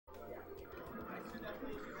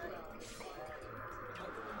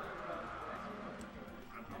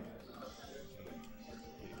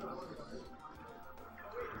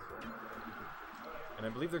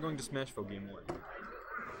believe they're going to Smashville Game 1.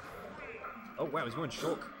 Oh wow, he's going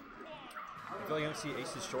Shulk. I feel like I don't see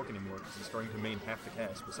Ace's Shulk anymore because he's starting to main half the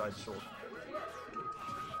cast besides Shulk.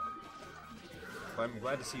 But I'm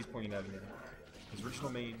glad to see he's pointing that in. His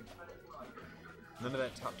original main, none of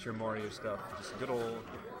that top tier Mario stuff, just good old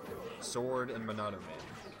Sword and Monado man.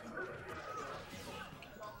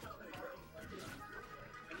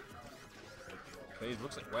 Okay, it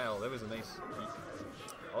looks like, wow, that was a nice beat.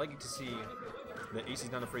 I like to see that Ace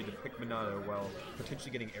is not afraid to pick Monado while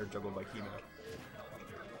potentially getting air juggled by Kimo.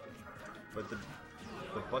 But the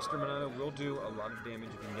Buster Monado will do a lot of damage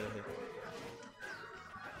if you can get a hit.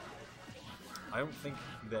 I don't think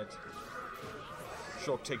that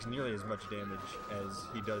Shulk takes nearly as much damage as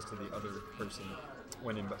he does to the other person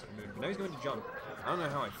when in Buster mode. But now he's going to jump. I don't know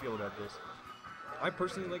how I feel about this. I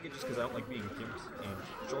personally like it just because I don't like being gimped, and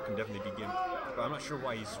Shulk can definitely be gimped. But I'm not sure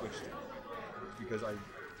why he switched. Because I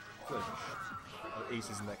feel like Ace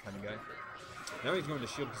isn't that kind of guy. Now he's going to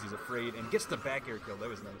shield because he's afraid and gets the back air kill. That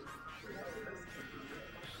was nice.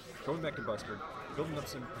 Going back to Buster, building up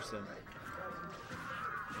some percent.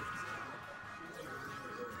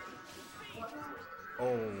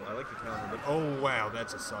 Oh, I like the counter, but oh wow,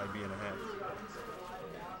 that's a side B and a half.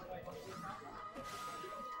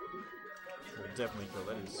 Will definitely kill.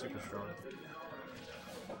 That is super strong.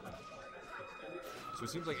 So it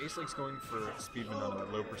seems like Ace likes going for speed Monado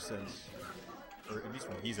at low percent, or at least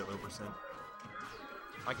when he's at low percent.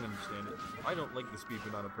 I can understand it. I don't like the speed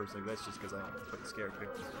Monado personally, but that's just because I don't play this character.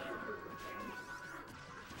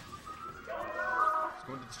 He's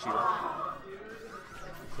going to the shield.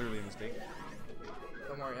 Clearly a mistake.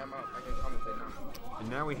 Don't worry, I'm out. I can commentate now. And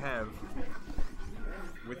now we have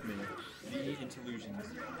with me the Interlusions.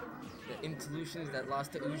 The Interlusions that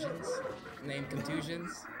lost to Oosians, named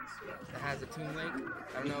Contusions, that has a Toon Link.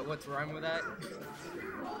 I don't know what to rhyme with that.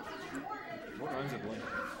 What rhymes with Blink?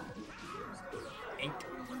 Ink.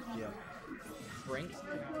 Yeah. Brink.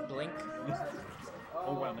 Blink.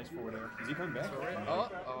 Oh wow, nice forward air. Is he coming back? Forward.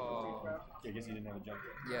 Oh. Yeah, I guess he didn't have a jump.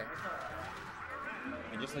 Yeah.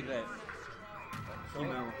 And just like that,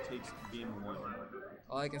 Kimo takes game 1.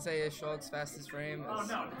 All I can say is Shulk's fastest frame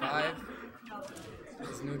is 5.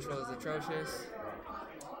 His neutral is atrocious.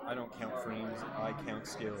 I don't count frames, I count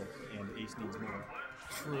skill, and Ace needs more.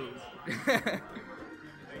 True.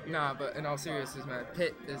 Nah, but in all seriousness, man,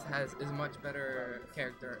 Pit is a much better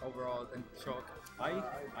character overall than Shulk. I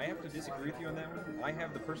have to disagree with you on that one. I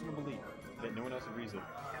have the personal belief that no one else agrees with.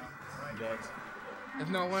 That if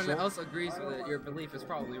no one Shulk, else agrees with it, your belief is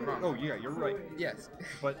probably wrong. oh yeah, you're right. Yes.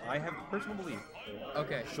 But I have the personal belief.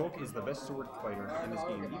 Okay. Shulk is the best sword fighter in this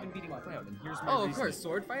game, even beating Cloud. And here's my Oh, reason. of course,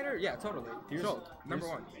 sword fighter? Yeah, totally. Shulk, number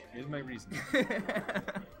 1. Here's my reason.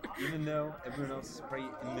 Even though everyone else is probably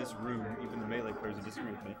in this room, even the melee players who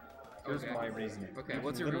disagree with me, here's my reasoning. Okay, you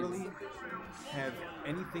what's can your literally reason? have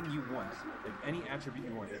anything you want, like any attribute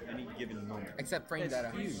you want at any given moment. Except frame That's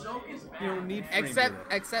data. huge. You don't need frame data.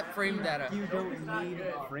 Except frame data. You don't need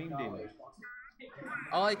frame data.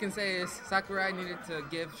 All I can say is Sakurai needed to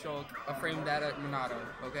give Shulk a frame data Monado,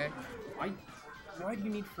 okay? Why do you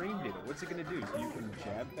need frame data? What's it gonna do? So you can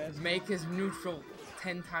jab fast? Make his neutral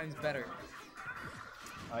 10 times better.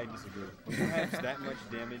 I disagree. When you have that much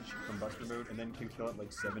damage from Buster mode and then can kill it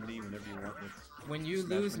like 70 whenever you want with when you Smash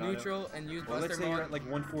lose Monado. neutral and use Well, Buster let's say mode, you're at like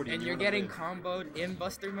 140 and you you're wanna getting live. comboed in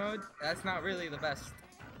Buster mode, that's not really the best.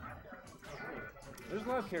 There's a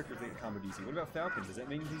lot of characters that get combo DC. What about Falcon? Does that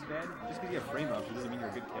mean he's bad? Just because you have frame option doesn't mean you're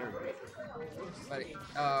a good character. But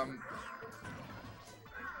I'm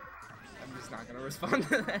just not gonna respond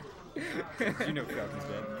to that. You know Falcon's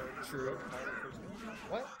bad. True.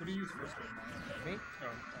 What? Who do you use first? Me?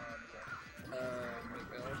 No,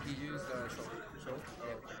 He used Shulk. Shulk?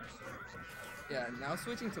 Yeah, now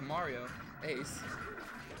switching to Mario, Ace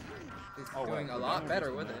is Oh, doing wow. a lot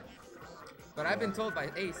better with it. But I've been told by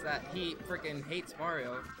Ace that he freaking hates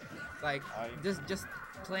Mario. Like, just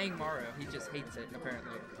playing Mario, he just hates it,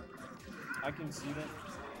 apparently. I can see that.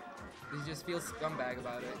 He just feels scumbag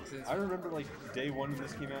about it. Since I remember like day 1 when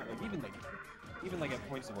this came out, like even like at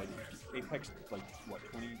points of like Apex, like what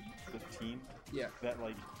 2015. Yeah. That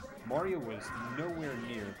like Mario was nowhere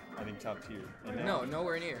near, I think, top tier. And now, No,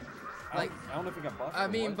 nowhere near. Like, I don't know if he got buffed. I or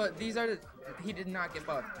mean, what. but these are the. He did not get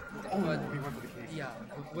buffed. Oh, But, he went for the case. yeah,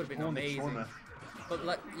 it would have been Pulling the amazing. Chorma. But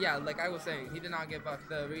like, yeah, like I was saying, he did not get buffed.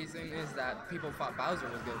 The reason is that people thought Bowser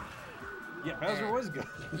was good. Yeah, Bowser was good.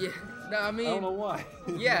 Yeah, no, I mean, I don't know why.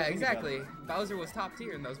 yeah, exactly. Bowser was top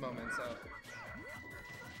tier in those moments, so.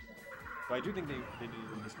 But I do think they did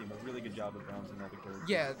in this game a really good job of balancing all the characters.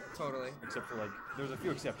 Yeah, totally. Except for like, there's a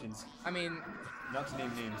few exceptions. I mean, Not to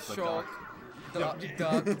name names, but Shulk, Doc. Duck.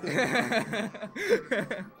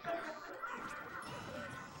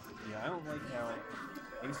 Yeah, I don't like how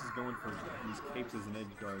Ace is going for these capes as an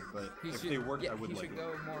edge guard, but if they work, I would he like should it.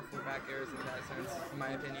 go more for back airs in that sense, in my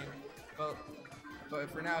opinion. But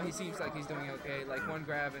for now, he seems like he's doing okay. Like one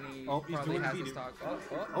grab and he Oh, he's probably doing has beat his it. talk.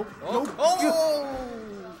 Oh,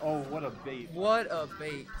 Oh! Oh, what a bait. What a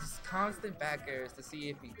bait. Just constant back airs to see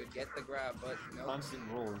if he could get the grab, but no. Constant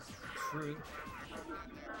rolls. True.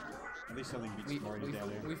 At least something beats Mario down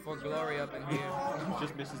there. We for glory up in here.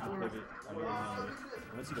 Just misses the pivot. I really know.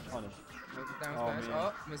 Let's see the punish. With the down Oh, smash. man.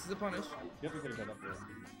 Oh, misses the punish. Yep, we could have got up there.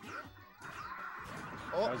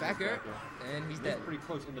 Oh, That was back good air. back air. And he's That's dead. pretty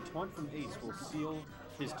close, and the taunt from Ace will seal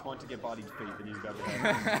his taunt to get bodied fate that he's about to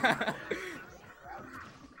have.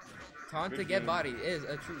 Taunt to Good get game. bodied is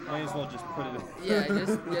a true Might as combo. well just put it in. Yeah,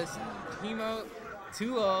 just Kimo,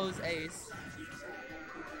 2 O's, Ace.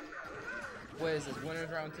 What is this, winner's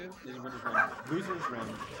round 2? This is winner's round. Loser's round.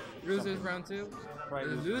 Losers something. round 2?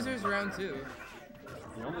 Probably Losers round 2.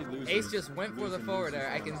 The only losers. Ace just went for the lose in forward losers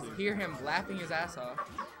air. I can round two. hear him laughing his ass off.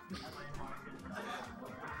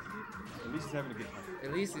 At least he's having a good time.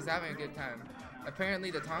 At least he's having a good time.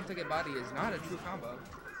 Apparently the taunt to get body is not a true combo.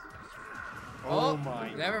 Oh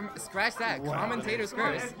my. Never scratch that. Wow. Commentator's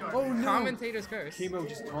curse. Oh no. Commentator's curse. Kimo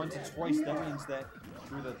just taunted twice. That means that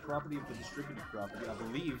through the property of the distributed property, I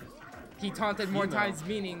believe. He taunted more Kimo. times,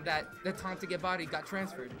 meaning that the taunt to get body got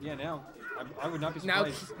transferred. Yeah, now I would not be Now,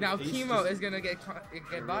 surprised. now if Ace Kimo just is gonna get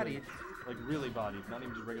bodied. Like really bodied, not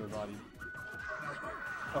even just regular bodied.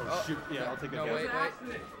 Oh, shoot! Yeah, I'll take that. No, guy. wait.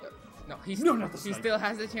 No, No, not the he snipe. still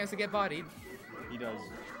has the chance to get bodied. He does,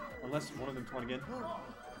 unless one of them taunt again.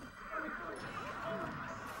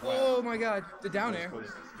 Oh my God, the down That air. was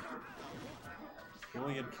close. He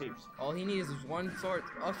only had capes. All he needs is one sword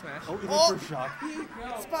up smash. Oh, he went for a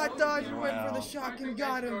shock. Spot dodge, went for Wow. the shock and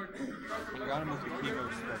got him. We got him with the Kimo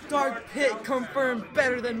special. Dark Pit confirmed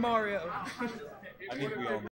better than Mario. I think we all